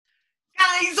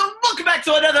back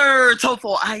to another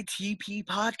TOEFL ITP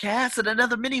podcast and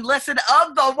another mini lesson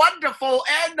of the wonderful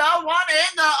and the one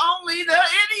and the only, the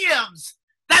idioms.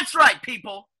 That's right,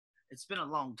 people. It's been a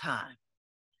long time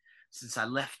since I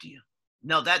left you.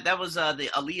 No, that was the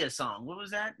Aaliyah song. What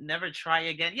was that? Never Try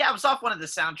Again? Yeah, it was off one of the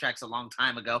soundtracks a long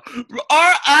time ago.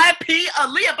 R.I.P.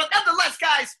 Aaliyah. But nonetheless,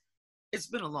 guys, it's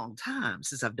been a long time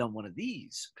since I've done one of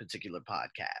these particular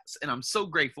podcasts. And I'm so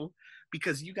grateful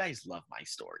because you guys love my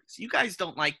stories. You guys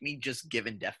don't like me just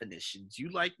giving definitions. You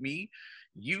like me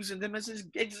using them as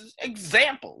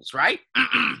examples, right?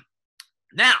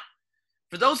 Now,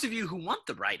 for those of you who want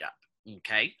the write-up,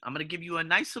 okay, I'm going to give you a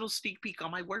nice little sneak peek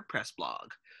on my WordPress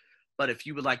blog. But if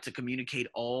you would like to communicate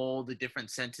all the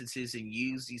different sentences and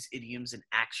use these idioms in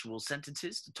actual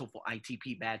sentences, the TOEFL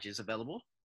ITP badge is available.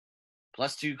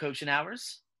 Plus 2 coaching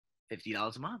hours,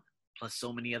 $50 a month. Plus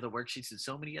so many other worksheets and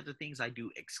so many other things I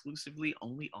do exclusively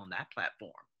only on that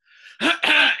platform.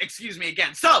 Excuse me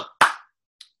again. So,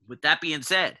 with that being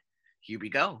said, here we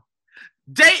go.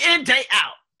 Day in, day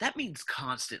out. That means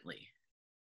constantly.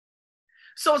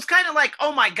 So it's kind of like,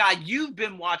 oh my God, you've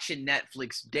been watching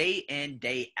Netflix day in,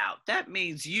 day out. That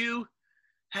means you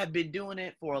have been doing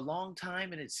it for a long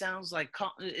time, and it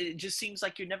just seems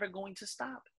like you're never going to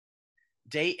stop.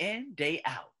 Day in, day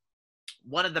out.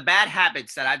 One of the bad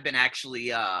habits that I've been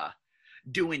actually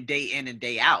doing day in and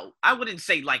day out, I wouldn't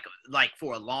say like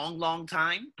for a long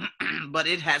time, but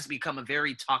it has become a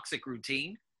very toxic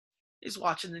routine, is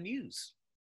watching the news.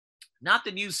 Not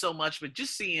the news so much, but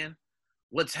just seeing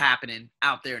what's happening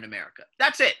out there in America.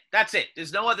 That's it.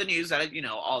 There's no other news,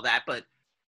 all that, but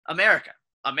America.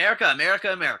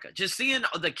 Just seeing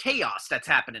the chaos that's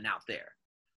happening out there.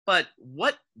 But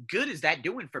what good is that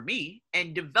doing for me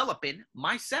and developing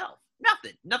myself?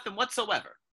 Nothing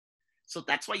whatsoever. So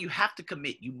that's why you have to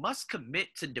commit. You must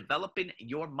commit to developing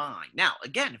your mind. Now,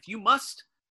 again, if you must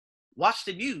watch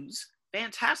the news,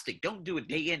 fantastic. Don't do it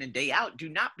day in and day out. Do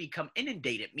not become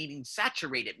inundated, meaning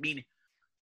saturated, meaning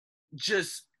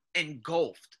just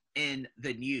engulfed in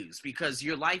the news, because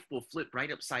your life will flip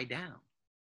right upside down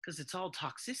because it's all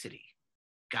toxicity.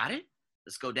 Got it?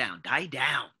 Let's go down. Die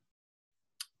down.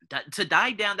 To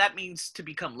die down, that means to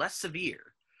become less severe,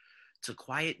 to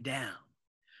quiet down.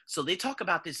 So they talk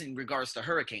about this in regards to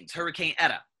hurricanes. Hurricane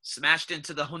Eta smashed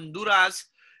into the Honduras.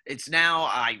 It's now,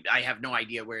 I have no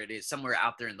idea where it is, somewhere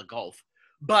out there in the Gulf.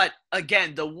 But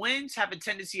again, the winds have a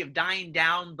tendency of dying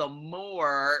down the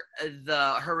more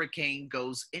the hurricane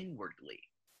goes inwardly,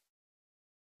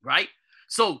 right?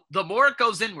 So the more it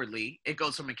goes inwardly, it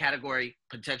goes from a category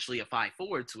potentially a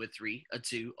 5-4 to a 3, a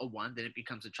 2, a 1. Then it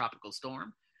becomes a tropical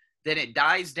storm. Then it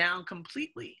dies down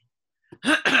completely.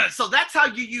 So that's how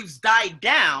you use die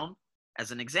down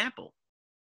as an example.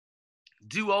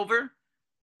 Do over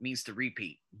means to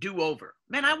repeat. Do over.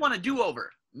 Man, I want a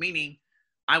do-over, meaning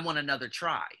I want another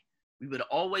try. We would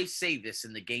always say this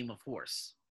in the game of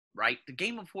horse, right? The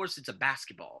game of horse, it's a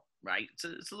basketball, right?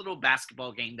 It's a little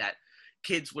basketball game that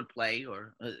kids would play,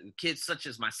 or kids such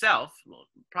as myself,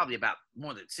 probably about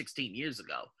more than 16 years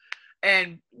ago.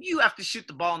 And you have to shoot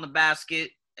the ball in the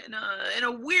basket in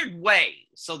a weird way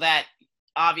so that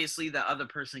obviously the other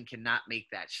person cannot make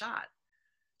that shot.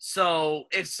 So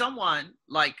if someone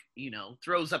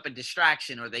throws up a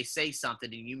distraction, or they say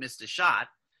something and you missed a shot,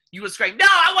 you would scream, "No,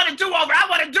 I want to do over. I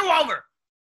want to do over,"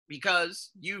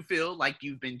 because you feel like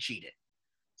you've been cheated.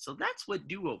 So that's what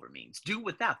do over means. Do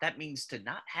without. That means to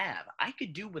not have. I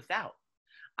could do without.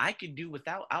 I could do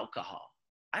without alcohol.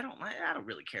 I don't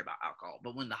really care about alcohol.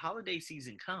 But when the holiday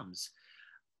season comes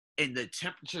and the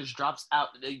temperatures drops out,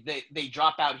 they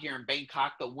drop out here in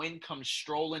Bangkok. The wind comes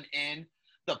strolling in.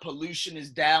 The pollution is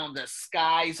down. The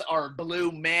skies are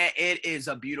blue. Man, it is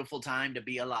a beautiful time to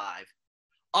be alive.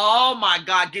 Oh my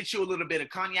God, get you a little bit of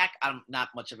cognac. I'm not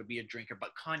much of a beer drinker,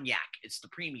 but cognac, it's the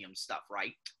premium stuff,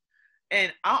 right?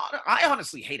 And I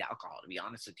honestly hate alcohol, to be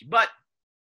honest with you, but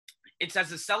it's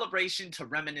as a celebration to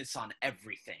reminisce on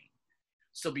everything.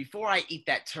 So before I eat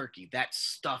that turkey, that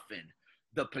stuffing,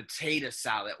 the potato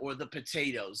salad or the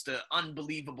potatoes, the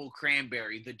unbelievable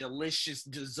cranberry, the delicious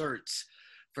desserts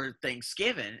for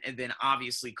Thanksgiving, and then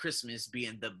obviously Christmas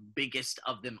being the biggest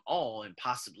of them all, and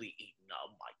possibly eating,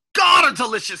 oh my God, a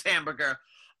delicious hamburger.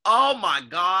 Oh my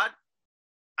God.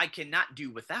 I cannot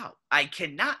do without.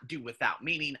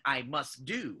 Meaning I must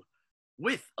do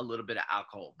with a little bit of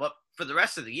alcohol. But for the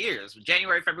rest of the years,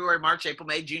 January, February, March, April,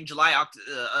 May, June, July,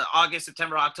 August,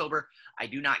 September, October, I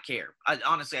do not care.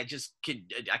 Honestly, I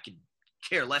could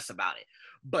care less about it.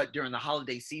 But during the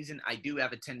holiday season, I do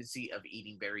have a tendency of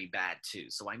eating very bad too.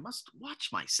 So I must watch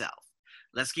myself.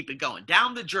 Let's keep it going.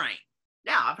 Down the drain.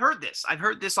 Now, I've heard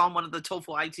this on one of the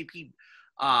TOEFL ITP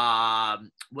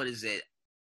what is it?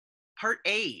 Part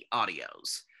A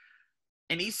audios.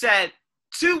 And he said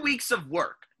 2 weeks of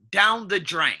work down the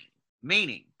drain,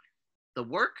 meaning the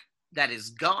work that is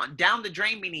gone down the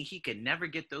drain, meaning he could never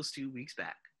get those 2 weeks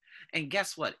back. And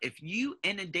guess what? If you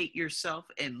inundate yourself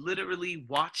and literally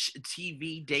watch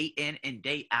TV day in and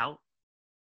day out,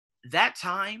 that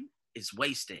time is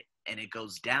wasted and it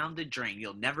goes down the drain.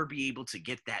 You'll never be able to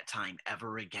get that time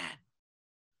ever again.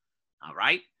 All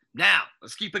right? Now,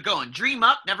 let's keep it going. Dream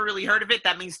up, never really heard of it.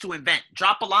 That means to invent.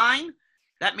 Drop a line,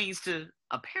 that means to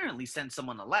apparently send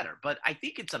someone a letter. But I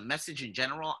think it's a message in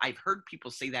general. I've heard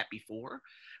people say that before.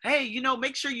 Hey,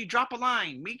 make sure you drop a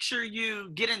line. Make sure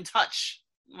you get in touch.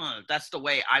 That's the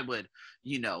way I would,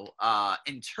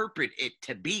 interpret it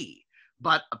to be.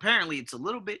 But apparently it's a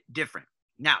little bit different.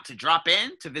 Now, to drop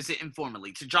in, to visit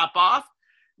informally. To drop off,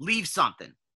 leave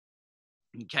something.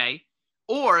 Okay?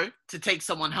 Or to take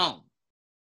someone home.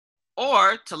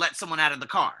 Or to let someone out of the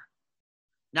car.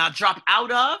 Now, drop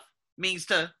out of means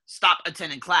to stop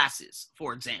attending classes,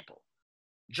 for example.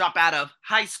 Drop out of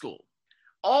high school.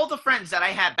 All the friends that I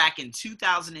had back in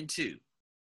 2002,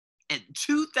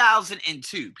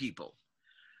 people,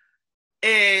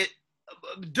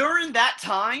 during that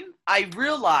time, I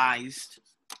realized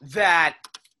that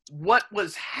what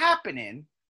was happening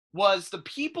was the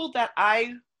people that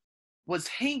I was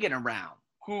hanging around,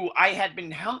 who I had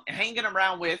been hanging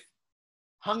around with,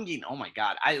 who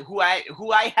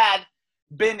I had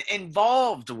been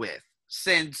involved with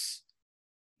since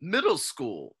middle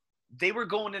school, they were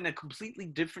going in a completely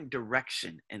different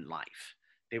direction in life.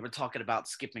 They were talking about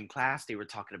skipping class. They were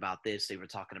talking about this. They were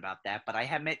talking about that. But I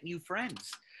had met new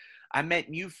friends. I met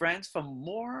new friends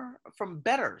from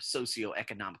better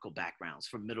socioeconomical backgrounds,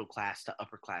 from middle class to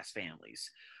upper class families.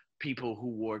 People who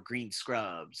wore green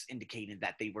scrubs, indicating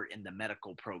that they were in the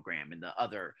medical program, and the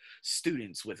other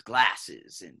students with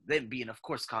glasses, and them being, of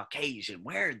course, Caucasian,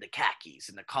 wearing the khakis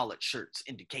and the collared shirts,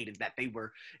 indicated that they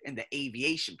were in the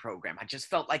aviation program. I just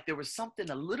felt like there was something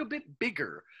a little bit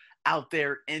bigger out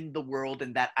there in the world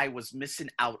and that I was missing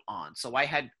out on. So I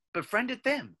had befriended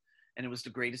them, and it was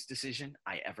the greatest decision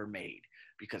I ever made,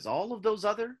 because all of those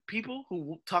other people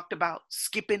who talked about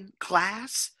skipping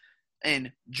class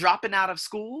and dropping out of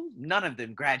school, none of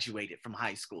them graduated from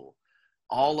high school.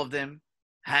 All of them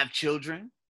have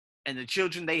children, and the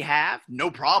children they have,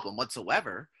 no problem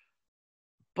whatsoever.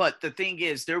 But the thing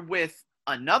is, they're with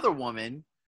another woman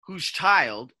whose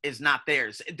child is not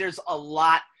theirs. There's a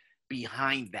lot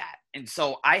behind that. And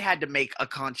so I had to make a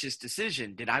conscious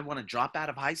decision. Did I want to drop out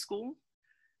of high school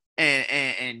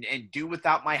and do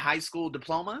without my high school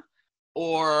diploma?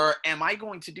 Or am I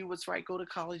going to do what's right, go to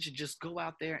college and just go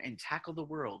out there and tackle the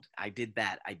world? I did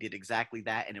that. I did exactly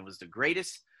that. And it was the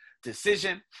greatest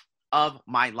decision of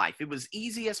my life. It was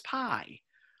easy as pie,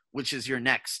 which is your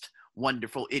next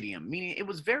wonderful idiom, meaning it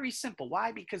was very simple.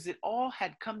 Why? Because it all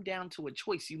had come down to a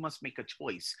choice. You must make a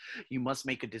choice. You must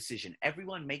make a decision.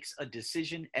 Everyone makes a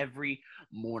decision every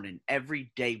morning,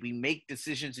 every day. We make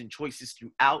decisions and choices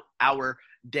throughout our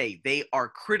day. They are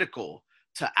critical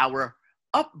to our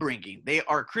upbringing. They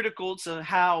are critical to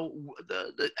how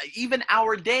even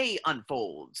our day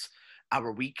unfolds,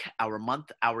 our week, our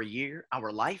month, our year,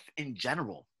 our life in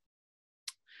general.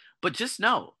 But just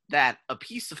know that a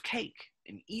piece of cake,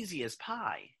 and easy as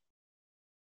pie,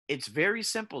 it's very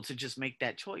simple to just make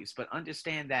that choice. But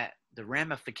understand that the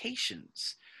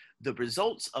ramifications, the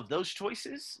results of those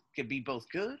choices can be both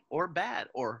good or bad,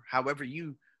 or however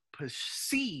you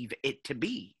perceive it to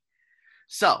be.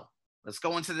 So let's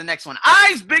go into the next one.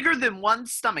 Eyes bigger than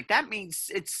one's stomach. That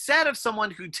means it's said of someone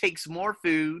who takes more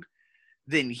food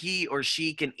than he or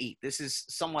she can eat. This is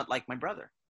somewhat like my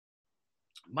brother.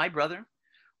 My brother,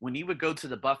 when he would go to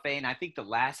the buffet, and I think the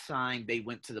last time they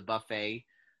went to the buffet,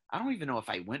 I don't even know if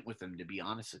I went with him, to be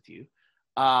honest with you,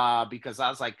 because I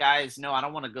was like, guys, no, I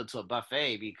don't want to go to a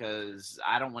buffet because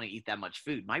I don't want to eat that much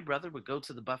food. My brother would go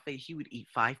to the buffet. He would eat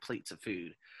 5 plates of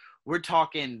food. We're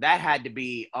talking that had to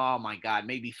be, oh my God,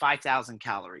 maybe 5,000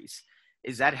 calories.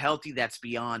 Is that healthy? That's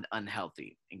beyond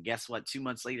unhealthy. And guess what? 2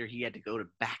 months later, he had to go to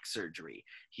back surgery.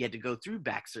 He had to go through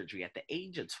back surgery at the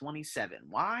age of 27.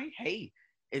 Why? Hey,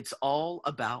 it's all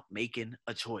about making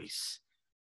a choice.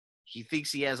 He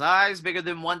thinks he has eyes bigger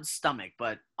than one's stomach,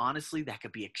 but honestly, that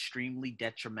could be extremely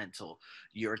detrimental.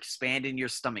 You're expanding your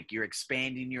stomach. You're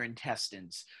expanding your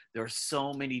intestines. There are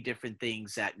so many different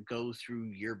things that go through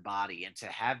your body. And to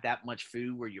have that much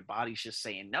food where your body's just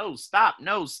saying, no, stop,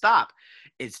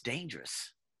 it's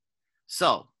dangerous.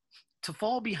 So to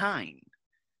fall behind,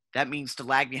 that means to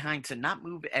lag behind, to not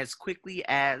move as quickly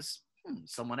as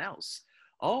someone else.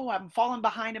 Oh, I'm falling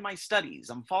behind in my studies.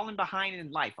 I'm falling behind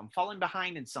in life. I'm falling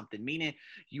behind in something, meaning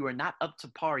you are not up to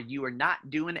par. You are not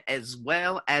doing as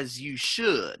well as you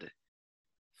should.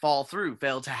 Fall through,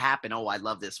 fail to happen. Oh, I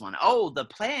love this one. Oh, the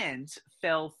plans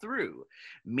fell through,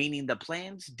 meaning the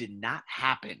plans did not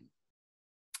happen.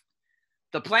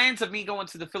 The plans of me going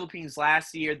to the Philippines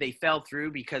last year, they fell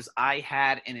through because I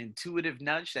had an intuitive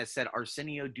nudge that said,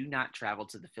 Arsenio, do not travel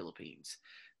to the Philippines.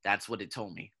 That's what it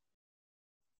told me.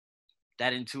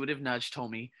 That intuitive nudge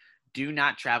told me, do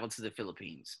not travel to the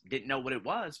Philippines. Didn't know what it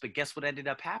was, but guess what ended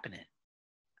up happening?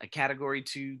 A Category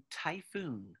 2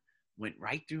 typhoon went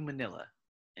right through Manila,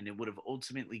 and it would have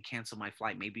ultimately canceled my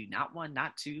flight. Maybe not 1,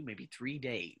 not 2, maybe 3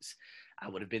 days. I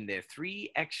would have been there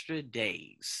 3 extra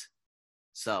days.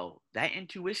 So that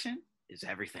intuition is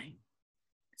everything.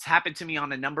 It's happened to me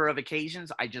on a number of occasions.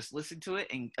 I just listened to it.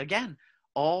 And again,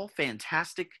 all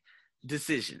fantastic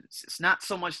decisions. It's not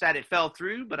so much that it fell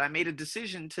through, but I made a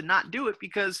decision to not do it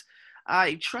because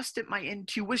I trusted my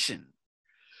intuition.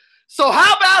 So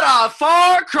how about a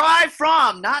far cry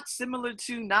from? Not similar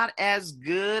to, not as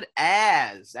good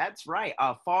as. That's right,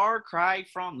 a far cry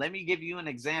from. Let me give you an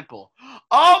example.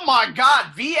 Oh my God,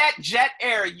 Vietjet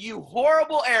Air, you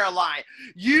horrible airline.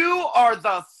 You are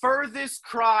the furthest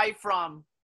cry from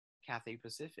Cathay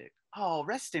Pacific. Oh,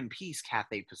 rest in peace,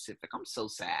 Cathay Pacific. I'm so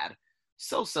sad.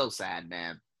 So sad,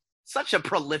 man. Such a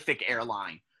prolific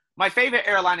airline. My favorite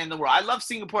airline in the world. I love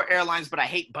Singapore Airlines, but I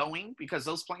hate Boeing because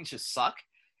those planes just suck.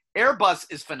 Airbus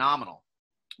is phenomenal,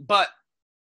 but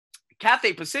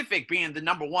Cathay Pacific, being the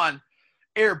number one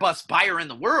Airbus buyer in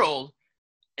the world,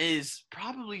 is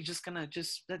probably just going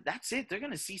to that's it. They're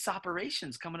going to cease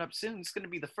operations coming up soon. It's going to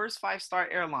be the first 5-star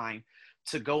airline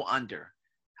to go under.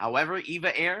 However,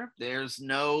 EVA Air, there's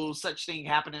no such thing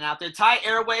happening out there. Thai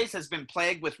Airways has been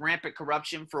plagued with rampant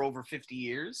corruption for over 50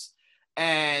 years.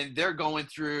 And they're going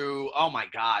through, oh my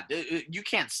God, you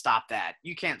can't stop that.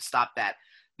 You can't stop that.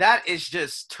 That is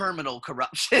just terminal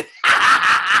corruption.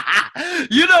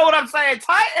 You know what I'm saying?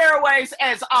 Thai Airways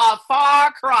is a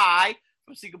far cry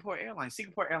from Singapore Airlines.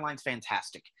 Singapore Airlines,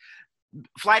 fantastic.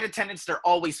 Flight attendants, they're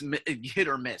always hit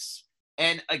or miss.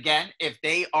 And again, if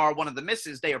they are one of the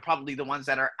misses, they are probably the ones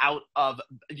that are out of,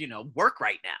 work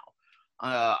right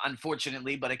now.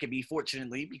 Unfortunately, but it could be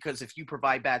fortunately, because if you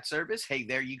provide bad service, hey,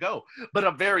 there you go. But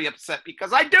I'm very upset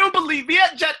because I do believe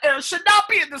Vietjet Air should not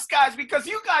be in the skies because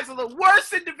you guys are the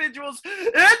worst individuals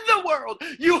in the world.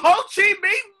 You Ho Chi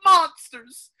Minh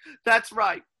monsters. That's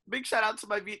right. Big shout out to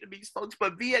my Vietnamese folks,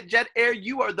 but Vietjet Air,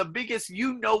 you are the biggest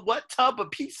you-know-what tub of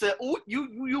pizza.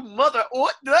 You mother,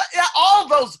 all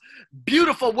those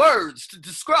beautiful words to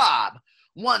describe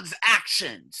one's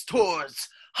actions towards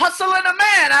hustling a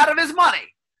man out of his money.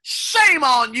 Shame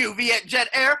on you, Vietjet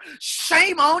Air.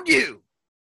 Shame on you.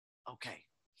 Okay.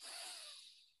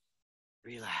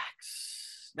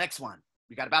 Relax. Next one.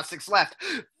 We got about 6 left.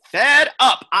 Fed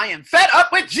up. I am fed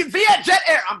up with Vietjet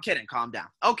Air. I'm kidding. Calm down.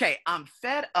 Okay, I'm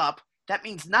fed up. That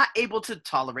means not able to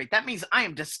tolerate. That means I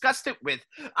am disgusted with.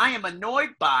 I am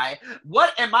annoyed by.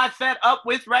 What am I fed up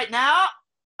with right now?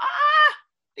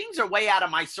 Things are way out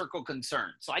of my circle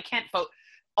concern. So I can't vote.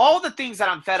 All the things that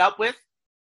I'm fed up with,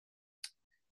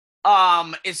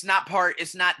 it's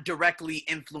not directly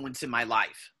influencing my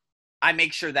life. I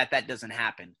make sure that doesn't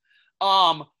happen.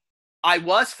 I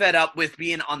was fed up with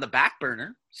being on the back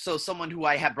burner. So someone who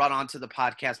I have brought onto the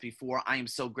podcast before, I am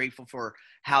so grateful for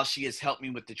how she has helped me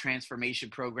with the transformation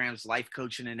programs, life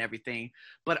coaching and everything.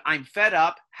 But I'm fed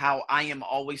up how I am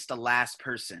always the last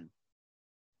person.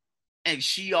 And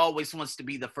she always wants to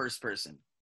be the first person.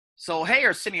 So, hey,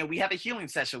 Arsenio, we have a healing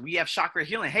session. We have chakra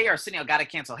healing. Hey, Arsenio, got to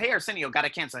cancel. Hey, Arsenio, got to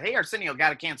cancel. Hey, Arsenio, got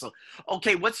to cancel.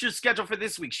 Okay, what's your schedule for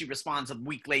this week? She responds a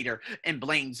week later and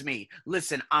blames me.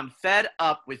 Listen, I'm fed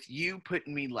up with you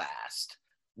putting me last.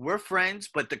 We're friends,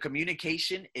 but the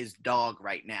communication is dog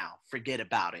right now. Forget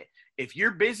about it. If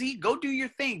you're busy, go do your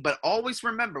thing. But always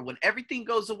remember, when everything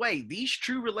goes away, these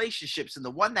true relationships and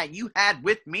the one that you had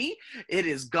with me, it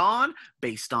is gone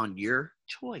based on your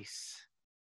choice.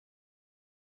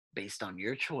 Based on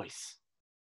your choice.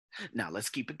 Now, let's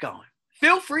keep it going.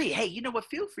 Feel free. Hey, you know what?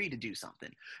 Feel free to do something.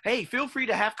 Hey, feel free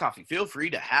to have coffee. Feel free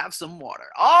to have some water.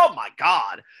 Oh, my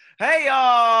God. Hey, can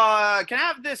I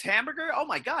have this hamburger? Oh,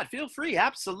 my God. Feel free.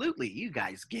 Absolutely. You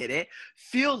guys get it.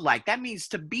 Feel like. That means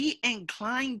to be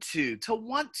inclined to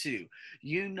want to.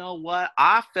 You know what?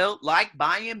 I felt like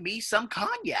buying me some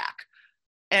cognac.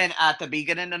 And at the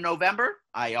beginning of November,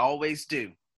 I always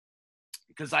do.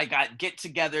 Because I got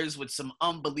get-togethers with some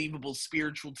unbelievable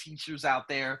spiritual teachers out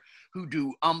there who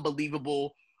do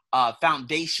unbelievable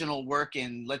foundational work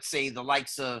in, let's say, the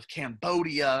likes of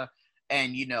Cambodia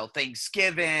and,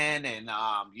 Thanksgiving and,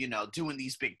 doing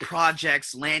these big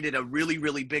projects. Landed a really,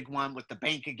 really big one with the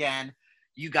bank again.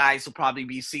 You guys will probably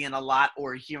be seeing a lot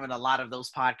or hearing a lot of those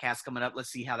podcasts coming up. Let's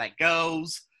see how that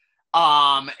goes.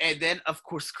 And then, of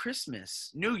course,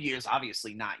 Christmas. New Year's,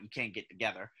 obviously not. You can't get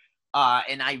together.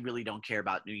 And I really don't care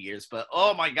about New Year's, but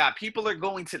oh my God, people are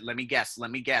going to, let me guess.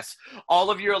 All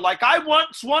of you are like, I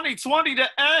want 2020 to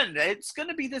end. It's going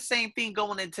to be the same thing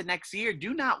going into next year.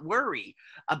 Do not worry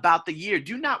about the year.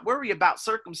 Do not worry about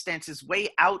circumstances way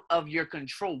out of your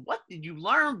control. What did you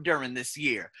learn during this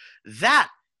year? That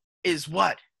is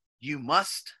what you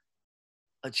must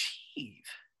achieve.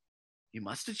 You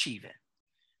must achieve it.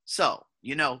 So,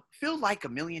 feel like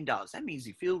 $1 million. That means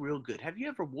you feel real good. Have you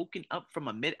ever woken up from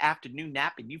a mid-afternoon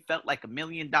nap and you felt like $1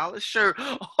 million? Sure.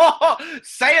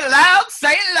 Say it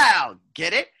loud.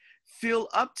 Get it? Feel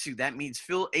up to. That means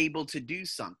feel able to do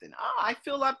something. I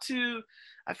feel up to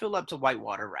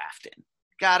whitewater rafting.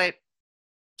 Got it?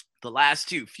 The last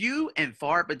two, few and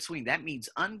far between. That means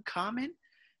uncommon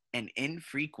and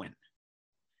infrequent.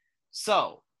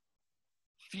 So,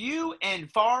 few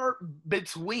and far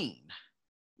between.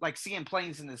 Like seeing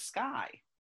planes in the sky,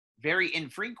 very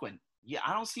infrequent. Yeah,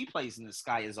 I don't see planes in the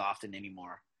sky as often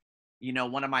anymore.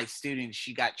 One of my students,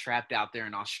 she got trapped out there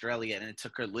in Australia, and it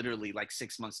took her literally like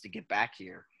 6 months to get back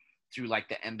here through like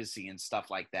the embassy and stuff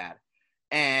like that.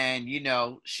 And,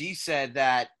 she said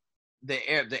that the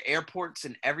airports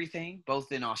and everything,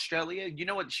 both in Australia,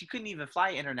 she couldn't even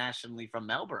fly internationally from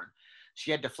Melbourne. She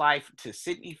had to fly to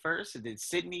Sydney first, and then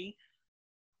Sydney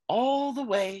all the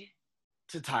way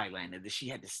to Thailand, and then she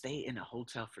had to stay in a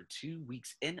hotel for 2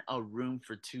 weeks, in a room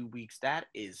for 2 weeks. That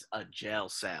is a jail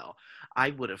cell.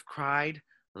 I would have cried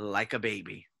like a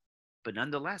baby. But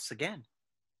nonetheless, again,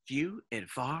 few and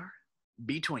far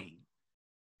between.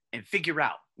 And figure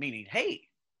out, meaning, hey,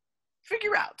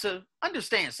 figure out, to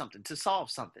understand something, to solve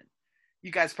something.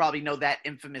 You guys probably know that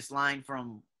infamous line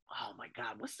from, oh my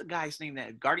God, what's the guy's name?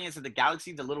 That Guardians of the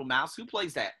Galaxy, the little mouse? Who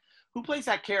plays that? Who plays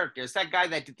that character? It's that guy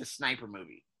that did the Sniper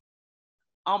movie.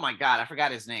 Oh my God, I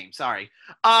forgot his name. Sorry.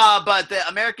 But the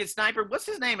American Sniper, what's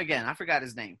his name again? I forgot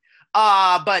his name.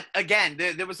 But again,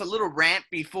 there was a little rant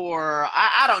before,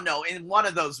 I don't know, in one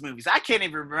of those movies. I can't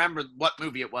even remember what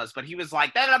movie it was, but he was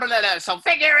like, blah, blah, blah, blah, so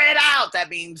figure it out. That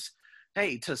means,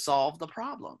 hey, to solve the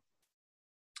problem.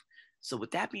 So with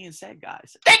that being said,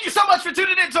 guys, thank you so much for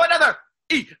tuning in to another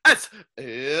ESL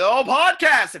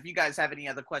podcast. If you guys have any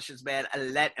other questions, man,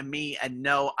 let me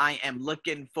know. I am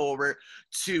looking forward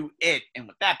to it. And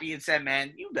with that being said,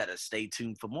 man, you better stay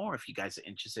tuned for more. If you guys are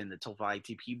interested in the TOEFL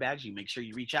ITP badge, you make sure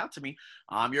you reach out to me.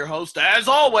 I'm your host, as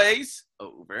always.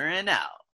 Over and out.